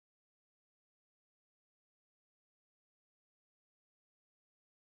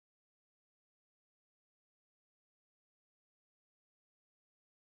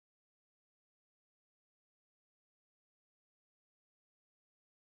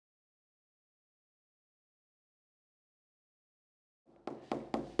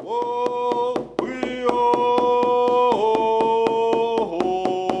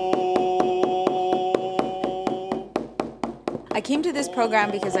I came to this program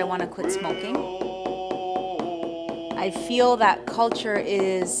because I want to quit smoking. I feel that culture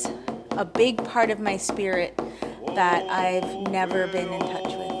is a big part of my spirit that I've never been in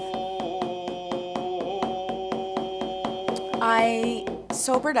touch with. I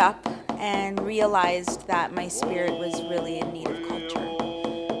sobered up and realized that my spirit was really in need of culture.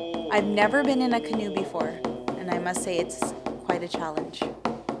 I've never been in a canoe before, and I must say it's quite a challenge.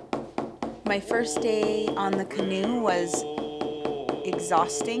 My first day on the canoe was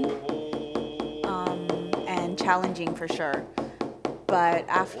exhausting and challenging for sure. But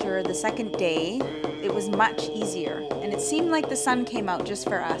after the second day, it was much easier. And it seemed like the sun came out just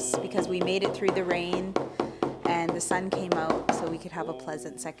for us because we made it through the rain and the sun came out so we could have a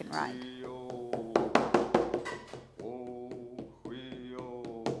pleasant second ride.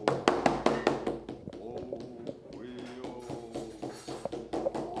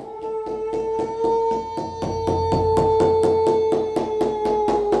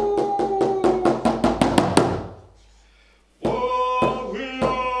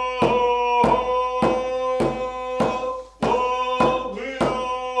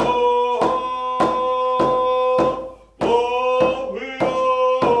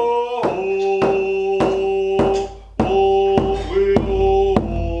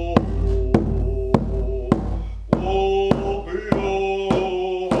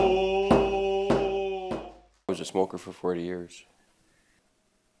 I was a smoker for 40 years.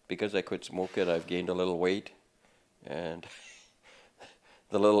 Because I quit smoking, I've gained a little weight, and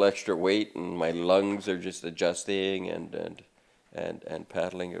the little extra weight and my lungs are just adjusting and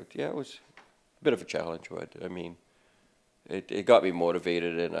paddling out. Yeah, it was a bit of a challenge, but I mean, it got me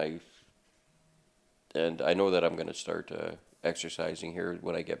motivated, and I know that I'm going to start exercising here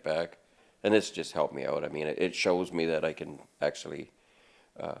when I get back, and it's just helped me out. I mean, it shows me that I can actually,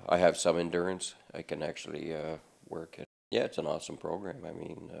 I have some endurance. I can actually work it. Yeah, it's an awesome program. I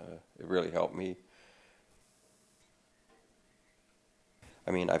mean, it really helped me.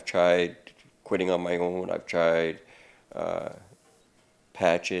 I mean, I've tried quitting on my own. I've tried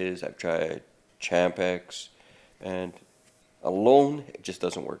patches. I've tried Champex, and alone it just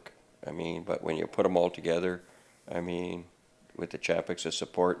doesn't work. I mean, but when you put them all together, I mean, with the Champex, the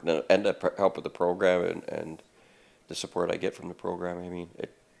support and the help of the program and the support I get from the program, I mean,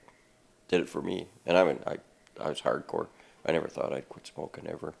 it did it for me. And I mean, I was hardcore. I never thought I'd quit smoking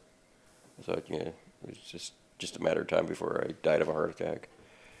ever. I thought, yeah, it was just a matter of time before I died of a heart attack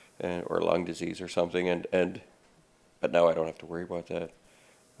or lung disease or something. But now I don't have to worry about that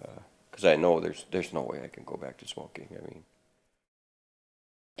because I know there's no way I can go back to smoking. I mean,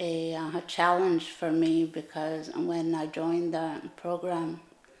 a challenge for me because when I joined the program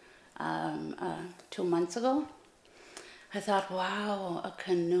 2 months ago, I thought, wow, a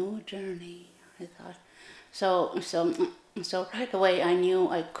canoe journey. I thought, so right away I knew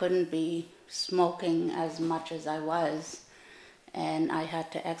I couldn't be smoking as much as I was, and I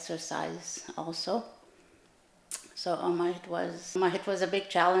had to exercise also. So it was a big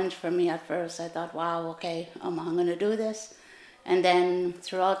challenge for me at first. I thought, wow, okay, I'm going to do this. And then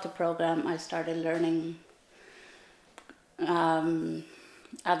throughout the program, I started learning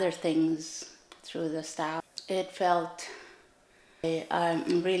other things through the staff. It felt I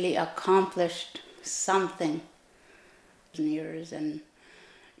really accomplished something in years, and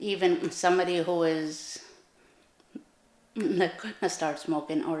even somebody who is gonna start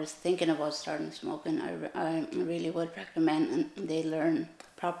smoking or is thinking about starting smoking, I really would recommend they learn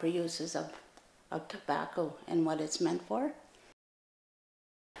proper uses of tobacco and what it's meant for.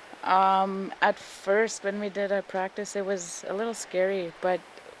 At first when we did our practice, it was a little scary, but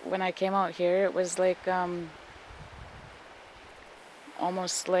when I came out here, it was like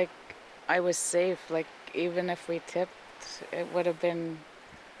almost like I was safe. Like even if we tipped, I would have been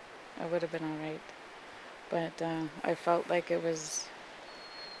all right. But I felt like it was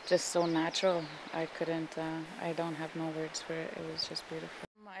just so natural. I don't have no words for it. It was just beautiful.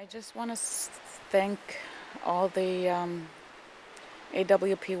 I just want to thank all the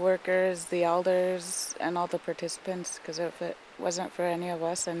AWP workers, the elders, and all the participants, because if it wasn't for any of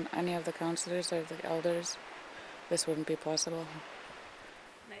us and any of the counselors or the elders, this wouldn't be possible.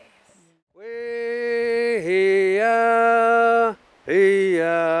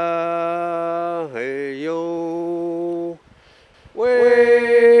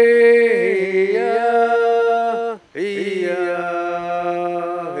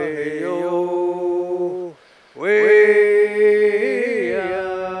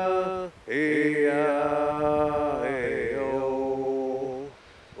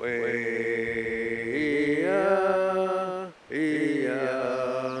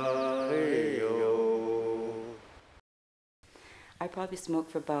 probably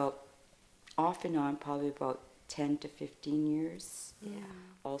smoked for about, off and on, probably about 10 to 15 years. Yeah.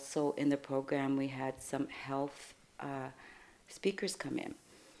 Also in the program we had some health speakers come in,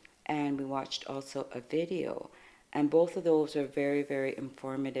 and we watched also a video, and both of those are very, very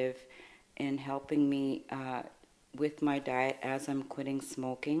informative in helping me with my diet as I'm quitting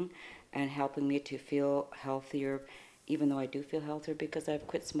smoking, and helping me to feel healthier, even though I do feel healthier because I've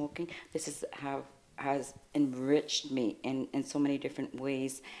quit smoking. This is has enriched me in so many different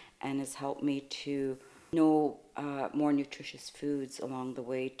ways, and has helped me to know more nutritious foods along the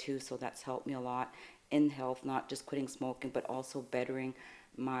way too. So that's helped me a lot in health, not just quitting smoking, but also bettering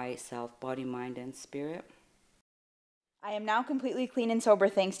myself, body, mind, and spirit. I am now completely clean and sober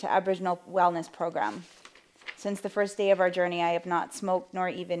thanks to Aboriginal Wellness Program. Since the first day of our journey, I have not smoked nor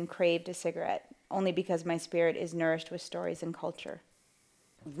even craved a cigarette, only because my spirit is nourished with stories and culture.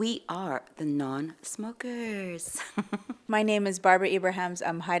 We are the non-smokers. My name is Barbara Abrahams.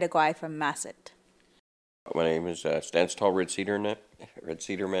 I'm Haida Gwai from Masset. My name is Stands Tall Red Cedar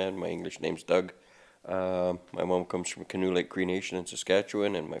Man. My English name's Doug. My mom comes from Canoe Lake Cree Nation in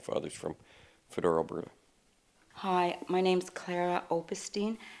Saskatchewan, and my father's from Fedora, Alberta. Hi, my name's Clara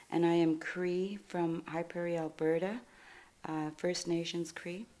Opestein, and I am Cree from High Prairie, Alberta, First Nations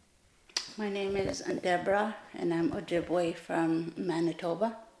Cree. My name is Deborah, and I'm Ojibwe from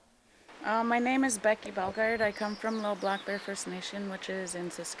Manitoba. My name is Becky Belgard. I come from Little Black Bear First Nation, which is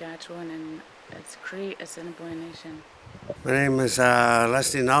in Saskatchewan, and it's Cree Assiniboine Nation. My name is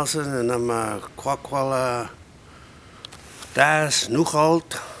Leslie Nelson, and I'm Kwakwala Das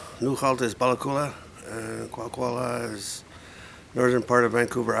Nuchalt. Nuchalt is Balakula, and Kwakwala is northern part of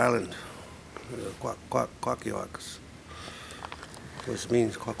Vancouver Island, Kwakiwaks, which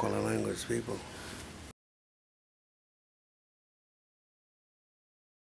means Kwakwala language people.